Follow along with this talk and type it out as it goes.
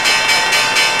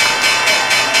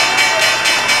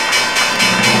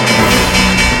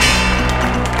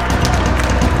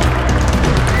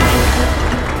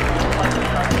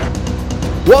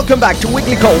Welcome back to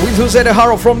Weekly Call with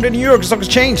Haro from the New York Stock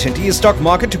Exchange. And the stock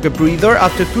market took a breather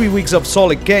after 3 weeks of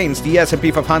solid gains. The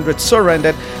S&P 500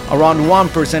 surrendered around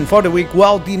 1% for the week,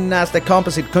 while the Nasdaq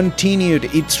Composite continued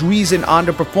its recent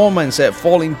underperformance,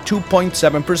 falling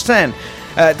 2.7%.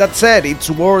 That said, it's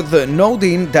worth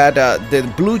noting that the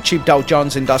blue chip Dow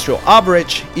Jones Industrial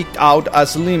Average eked out a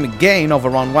slim gain of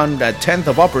around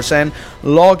 0.1%,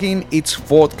 logging its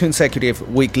fourth consecutive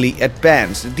weekly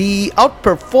advance. The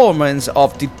outperformance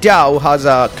of the Dow has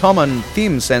a common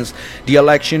theme since the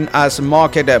election, as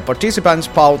market participants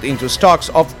piled into stocks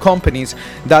of companies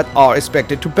that are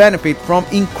expected to benefit from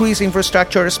increased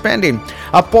infrastructure spending.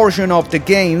 A portion of the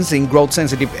gains in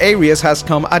growth-sensitive areas has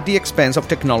come at the expense of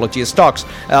technology stocks,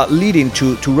 leading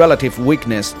to relative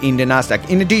weakness in the Nasdaq.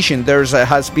 In addition, there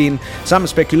has been some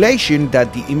speculation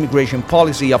that the immigration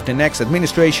policy of the next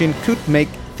administration could make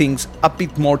things a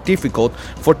bit more difficult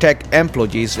for tech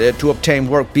employees to obtain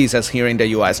work visas here in the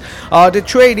US. The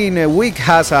trading week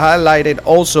has highlighted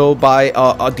also by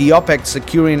the OPEC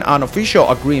securing an official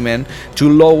agreement to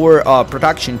lower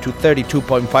production to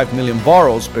 32.5 million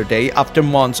barrels per day after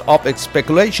months of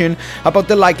speculation about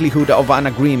the likelihood of an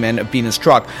agreement being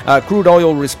struck. Crude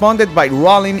oil responded by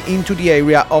rallying into the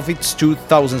area of its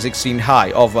 2016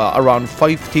 high of around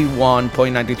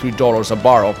 $51.93 a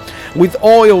barrel. With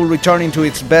oil returning to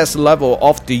its best level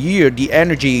of the year, the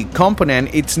energy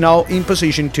component is now in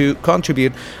position to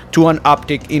contribute to an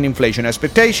uptick in inflation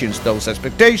expectations. Those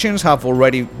expectations have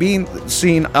already been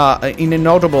seen in a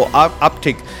notable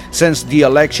uptick since the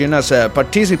election, as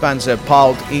participants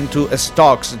piled into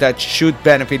stocks that should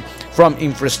benefit from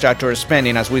infrastructure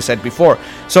spending, as we said before.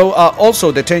 So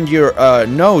also the 10-year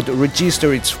note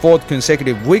registered its fourth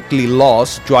consecutive weekly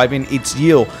loss, driving its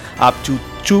yield up to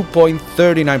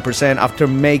 2.39% after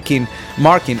marking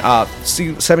a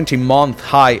 17-month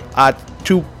high at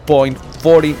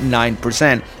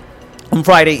 2.49%. On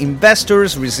Friday,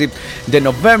 investors received the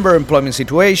November employment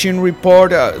situation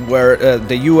report, where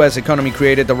the U.S. economy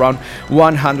created around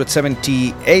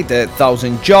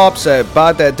 178,000 jobs,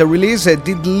 but the release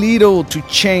did little to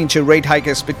change rate hike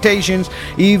expectations,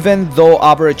 even though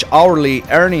average hourly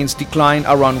earnings declined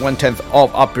around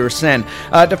 0.1%.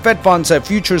 The Fed Funds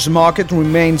futures market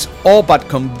remains all but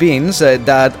convinced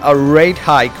that a rate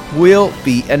hike will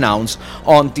be announced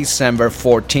on December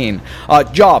 14.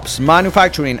 Jobs,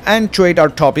 manufacturing, and trade are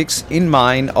topics in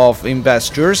mind of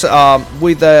investors,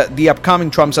 with the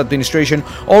upcoming Trump's administration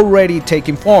already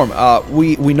taking form.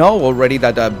 We know already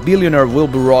that billionaire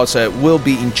Wilbur Ross will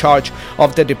be in charge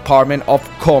of the Department of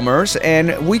Commerce,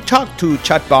 and we talked to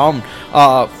Chad Baum,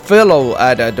 fellow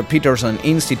at the Peterson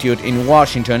Institute in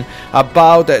Washington,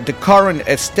 about the current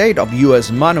state of U.S.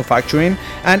 manufacturing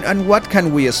and what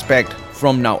can we expect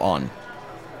from now on.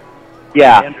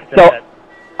 Yeah, so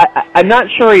I'm not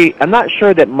sure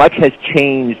that much has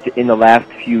changed in the last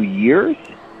few years.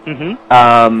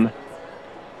 Mm-hmm.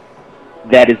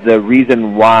 That is the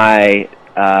reason why,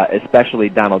 especially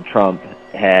Donald Trump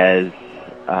has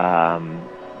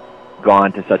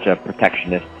gone to such a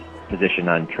protectionist position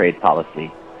on trade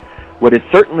policy. What has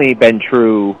certainly been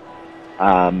true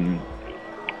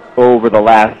over the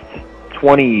last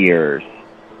 20 years,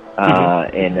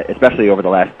 and especially over the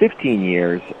last 15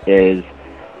 years, is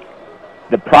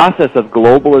the process of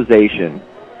globalization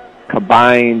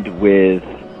combined with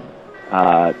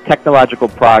technological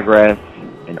progress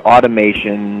and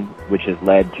automation, which has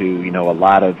led to, a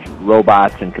lot of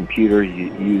robots and computers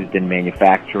used in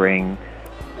manufacturing.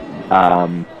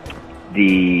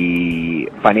 The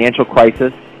financial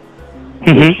crisis,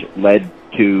 which led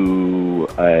to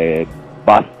a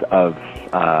bust of,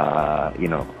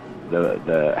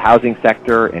 the housing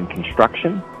sector and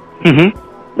construction.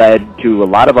 Led to a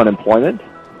lot of unemployment,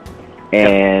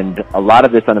 and a lot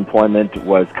of this unemployment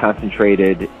was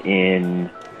concentrated in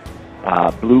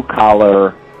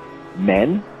blue-collar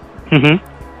men,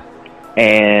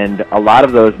 and a lot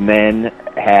of those men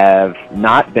have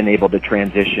not been able to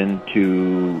transition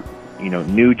to,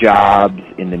 new jobs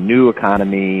in the new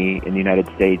economy in the United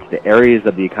States, the areas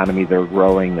of the economy that are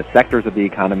growing, the sectors of the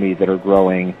economy that are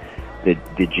growing, the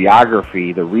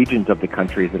geography, the regions of the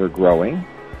countries that are growing.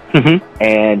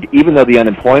 And even though the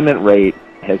unemployment rate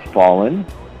has fallen,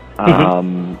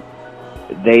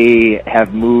 they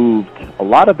have moved, a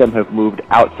lot of them have moved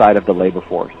outside of the labor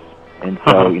force. And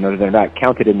so, they're not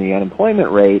counted in the unemployment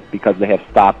rate because they have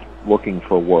stopped looking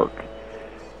for work.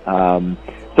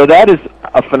 So that is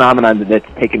a phenomenon that's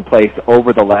taken place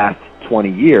over the last 20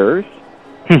 years.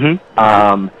 And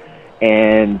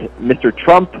Mr.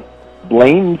 Trump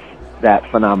blames that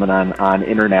phenomenon on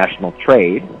international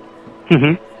trade.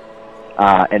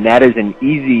 And that is an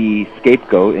easy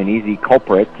scapegoat, an easy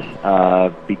culprit,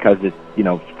 because it's,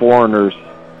 foreigners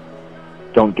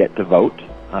don't get to vote,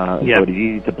 so it is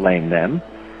easy to blame them.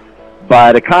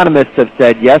 But economists have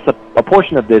said, yes, a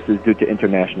portion of this is due to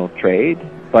international trade,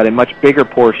 but a much bigger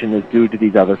portion is due to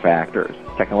these other factors: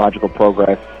 technological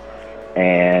progress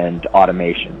and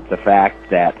automation. The fact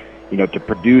that, to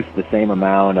produce the same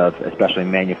amount of, especially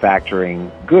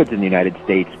manufacturing goods in the United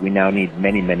States, we now need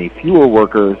many, many fewer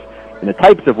workers, and the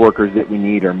types of workers that we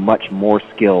need are much more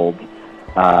skilled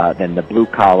than the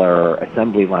blue-collar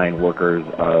assembly line workers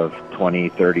of 20,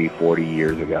 30, 40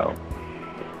 years ago.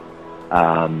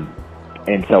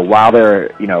 And so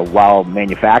while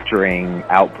manufacturing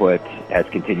output has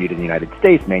continued in the United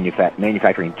States,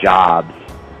 manufacturing jobs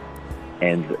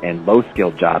and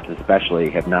low-skilled jobs especially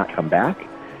have not come back.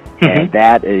 And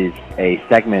that is a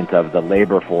segment of the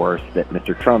labor force that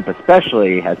Mr. Trump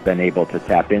especially has been able to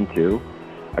tap into,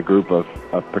 a group of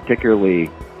particularly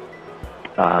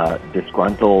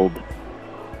disgruntled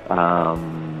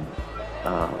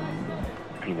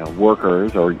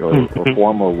workers or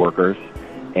former workers,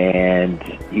 and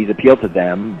he's appealed to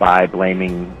them by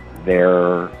blaming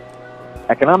their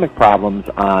economic problems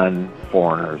on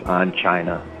foreigners, on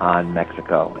China, on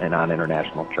Mexico, and on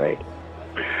international trade.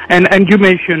 And you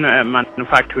mentioned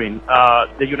manufacturing.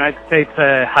 The United States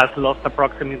has lost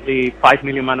approximately 5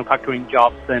 million manufacturing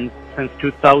jobs since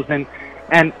 2000.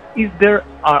 And is there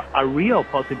a real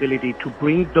possibility to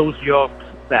bring those jobs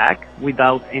back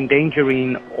without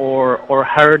endangering or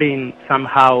hurting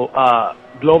somehow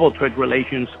global trade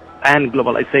relations and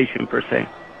globalization per se?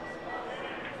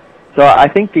 So I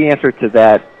think the answer to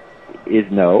that is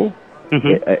no.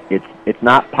 It's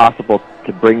not possible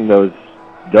to bring those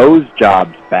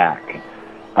jobs back.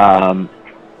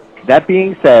 That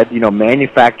being said,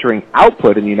 manufacturing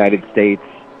output in the United States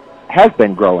has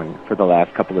been growing for the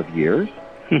last couple of years.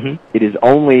 It is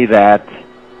only that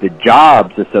the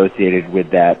jobs associated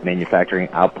with that manufacturing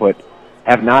output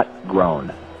have not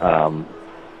grown.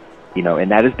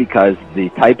 And that is because the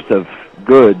types of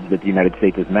goods that the United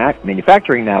States is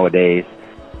manufacturing nowadays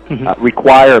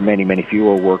require many, many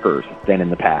fewer workers than in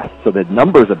the past. So the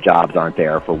numbers of jobs aren't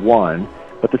there, for one.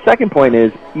 But the second point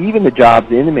is, even the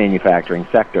jobs in the manufacturing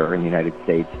sector in the United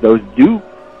States, those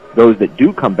that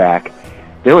do come back,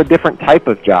 they're a different type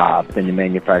of job than the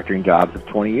manufacturing jobs of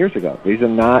 20 years ago. These are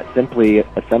not simply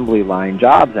assembly line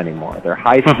jobs anymore. They're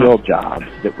high-skilled jobs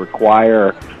that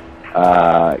require,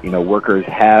 workers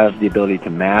have the ability to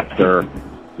master,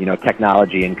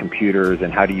 technology and computers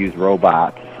and how to use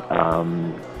robots.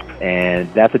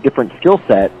 And that's a different skill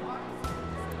set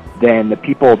than the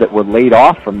people that were laid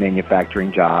off from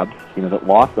manufacturing jobs, that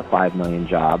lost the 5 million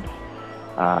jobs,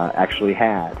 actually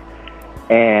had.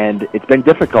 And it's been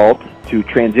difficult to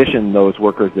transition those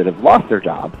workers that have lost their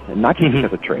jobs, and not just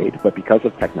because of trade, but because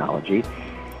of technology,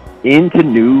 into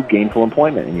new gainful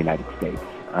employment in the United States.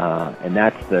 And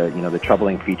that's the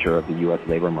troubling feature of the U.S.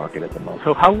 labor market at the moment.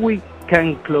 So how we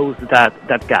can close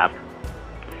that gap?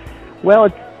 Well,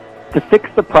 to fix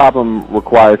the problem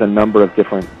requires a number of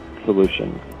different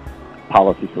solutions,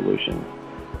 policy solutions.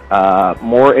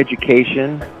 More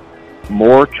education,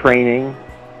 more training,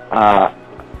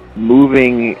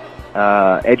 moving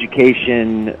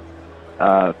education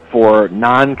for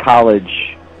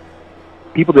non-college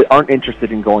people that aren't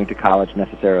interested in going to college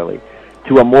necessarily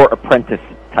to a more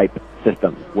apprentice-type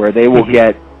system where they will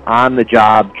get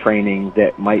on-the-job training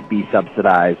that might be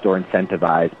subsidized or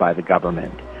incentivized by the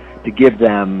government to give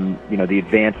them, the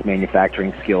advanced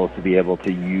manufacturing skills to be able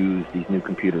to use these new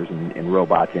computers and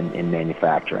robots in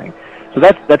manufacturing. So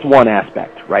that's one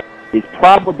aspect, right?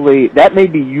 That may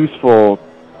be useful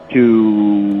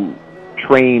to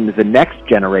train the next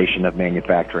generation of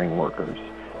manufacturing workers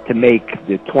to make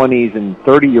the 20s and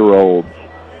 30-year-olds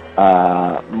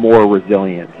more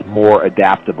resilient, more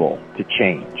adaptable to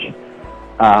change.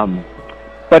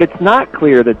 But it's not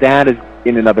clear that is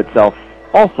in and of itself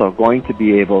also going to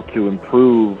be able to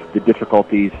improve the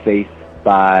difficulties faced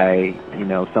by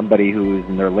somebody who is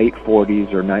in their late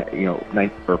 40s or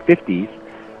 50s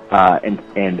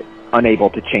and unable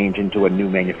to change into a new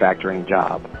manufacturing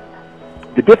job.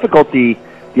 The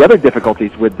other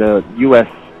difficulties with the U.S.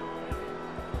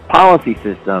 policy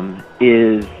system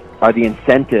are the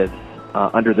incentives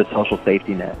under the social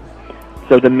safety net.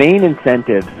 So the main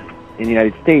incentives in the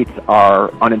United States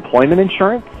are unemployment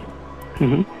insurance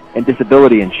and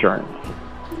disability insurance.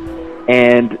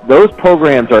 And those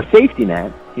programs are safety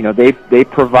net. They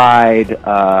provide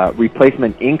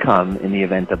replacement income in the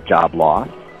event of job loss,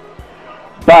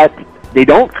 but they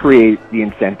don't create the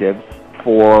incentives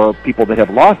for people that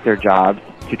have lost their jobs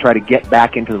to try to get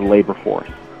back into the labor force.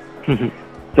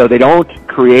 So they don't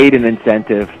create an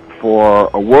incentive for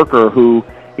a worker who,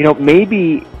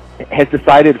 maybe has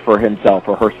decided for himself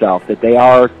or herself that they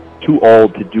are too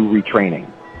old to do retraining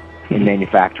in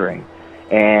manufacturing.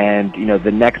 And,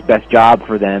 the next best job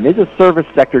for them is a service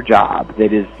sector job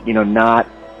that is, not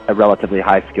a relatively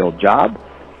high-skilled job.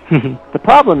 The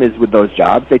problem is with those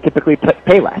jobs, they typically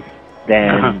pay less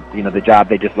than, the job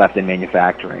they just left in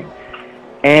manufacturing.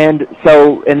 And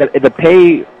so, the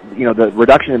pay, the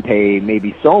reduction in pay may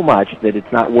be so much that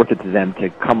it's not worth it to them to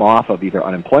come off of either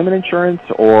unemployment insurance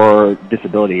or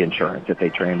disability insurance if they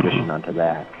transition onto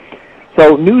that.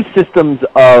 So new systems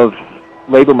of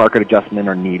labor market adjustment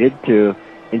are needed to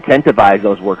incentivize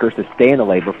those workers to stay in the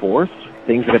labor force.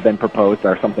 Things that have been proposed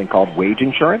are something called wage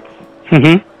insurance.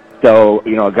 So,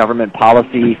 a government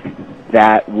policy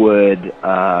that would,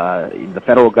 the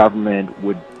federal government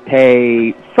would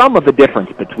pay some of the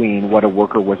difference between what a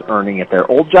worker was earning at their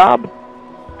old job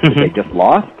that they just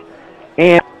lost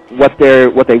and what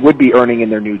they would be earning in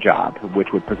their new job,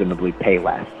 which would presumably pay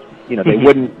less. They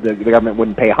wouldn't, the government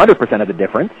wouldn't pay 100% of the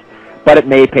difference, but it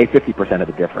may pay 50% of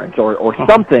the difference or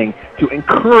something to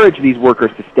encourage these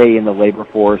workers to stay in the labor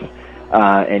force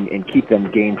and keep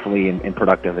them gainfully and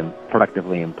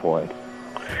productively employed.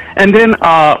 And then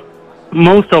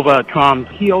most of Trump,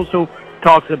 he also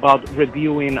talks about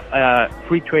reviewing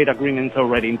free trade agreements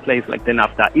already in place, like the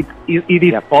NAFTA. It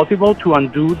is possible to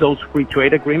undo those free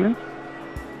trade agreements?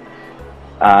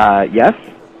 Yes,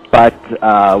 but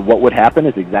what would happen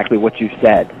is exactly what you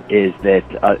said, is that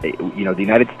the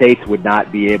United States would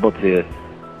not be able to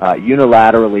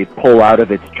unilaterally pull out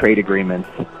of its trade agreements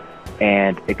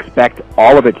and expect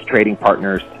all of its trading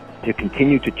partners to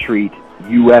continue to treat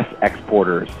U.S.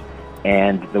 exporters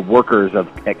and the workers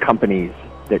at companies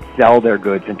that sell their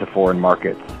goods into foreign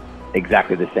markets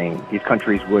exactly the same. These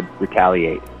countries would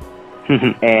retaliate.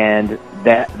 And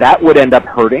that would end up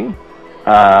hurting,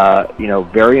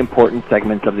 very important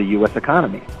segments of the U.S.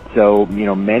 economy. So,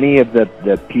 many of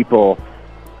the people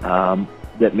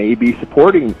that may be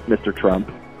supporting Mr.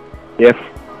 Trump, if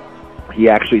he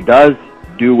actually does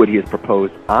do what he has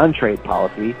proposed on trade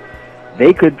policy,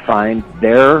 they could find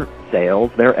their sales,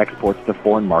 their exports to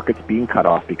foreign markets being cut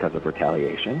off because of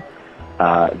retaliation,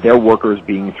 their workers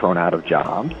being thrown out of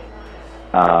jobs,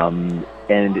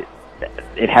 and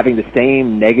it having the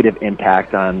same negative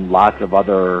impact on lots of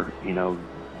other,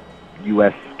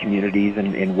 U.S. communities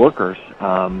and workers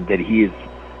that he is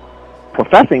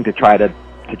professing to try to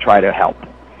help.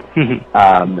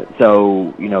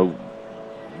 So,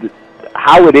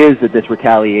 how it is that this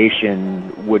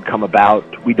retaliation would come about,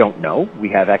 we don't know. We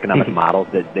have economic models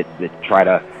that try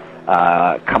to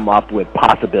come up with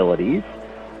possibilities.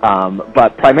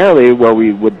 But primarily where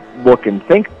we would look and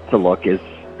think to look is,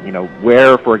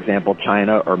 where, for example,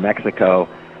 China or Mexico,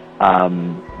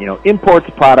 imports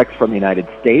products from the United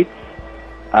States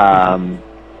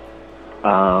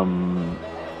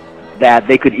that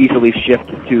they could easily shift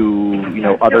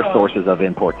to, other sources of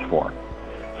imports for.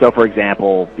 So, for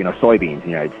example, soybeans in the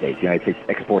United States. The United States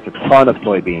exports a ton of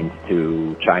soybeans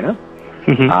to China,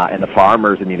 and the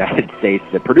farmers in the United States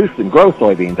that produce and grow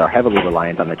soybeans are heavily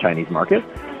reliant on the Chinese market.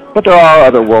 But there are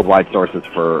other worldwide sources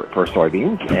for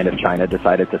soybeans, and if China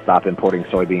decided to stop importing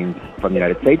soybeans from the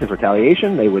United States as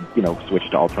retaliation, they would, switch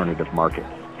to alternative markets.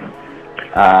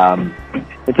 And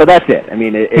so that's it. I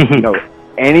mean,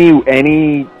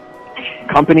 any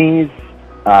companies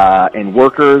and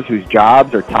workers whose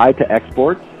jobs are tied to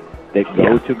exports that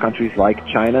go to countries like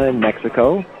China and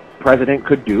Mexico, president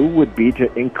could do would be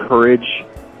to encourage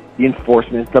the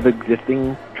enforcement of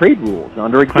existing trade rules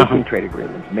under existing trade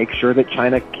agreements. Make sure that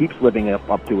China keeps living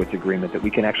up to its agreement, that we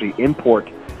can actually import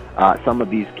some of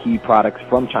these key products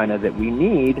from China that we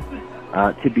need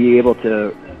to be able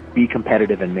to be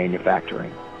competitive in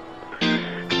manufacturing.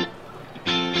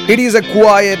 It is a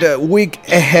quiet week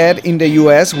ahead in the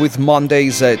U.S. with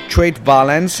Monday's trade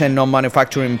balance and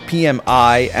non-manufacturing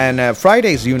PMI and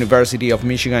Friday's University of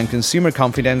Michigan Consumer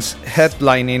Confidence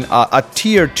headlining a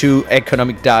Tier 2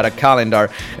 economic data calendar.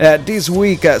 This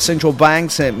week, central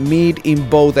banks meet in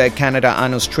both Canada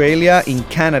and Australia. In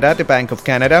Canada, the Bank of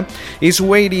Canada is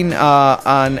waiting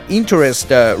an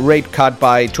interest rate cut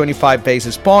by 25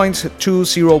 basis points to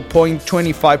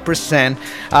 0.25%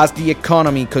 as the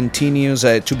economy continues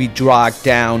to be dragged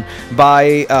down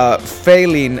by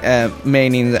failing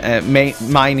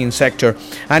mining sector.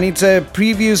 And its a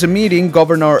previous meeting,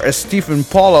 Governor Stephen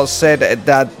Poloz said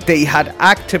that they had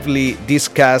actively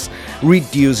discussed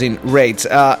reducing rates.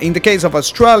 In the case of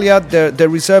Australia, the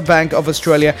Reserve Bank of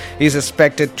Australia is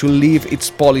expected to leave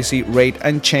its policy rate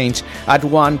unchanged at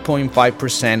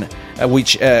 1.5%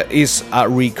 which is a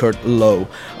record low.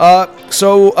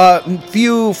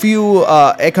 Few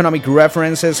economic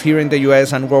references here in the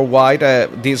US and worldwide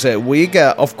this week.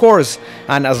 Of course,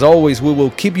 and as always, we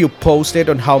will keep you posted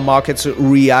on how markets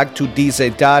react to this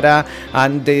data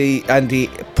and the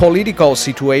political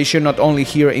situation, not only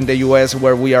here in the US,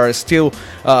 where we are still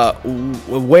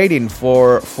waiting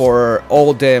for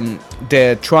all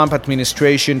the Trump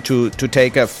administration to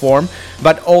take a form,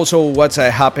 but also what's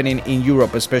happening in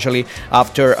Europe, especially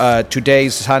after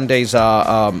Sunday's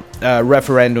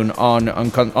referendum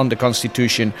on the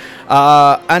Constitution.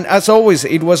 And as always,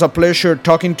 it was a pleasure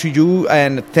talking to you,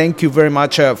 and thank you very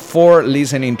much for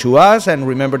listening to us. And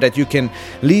remember that you can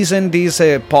listen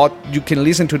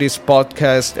to this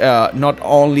podcast not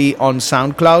only on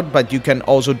SoundCloud, but you can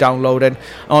also download it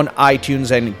on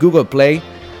iTunes and Google Play.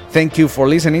 Thank you for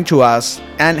listening to us,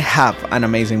 and have an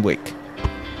amazing week.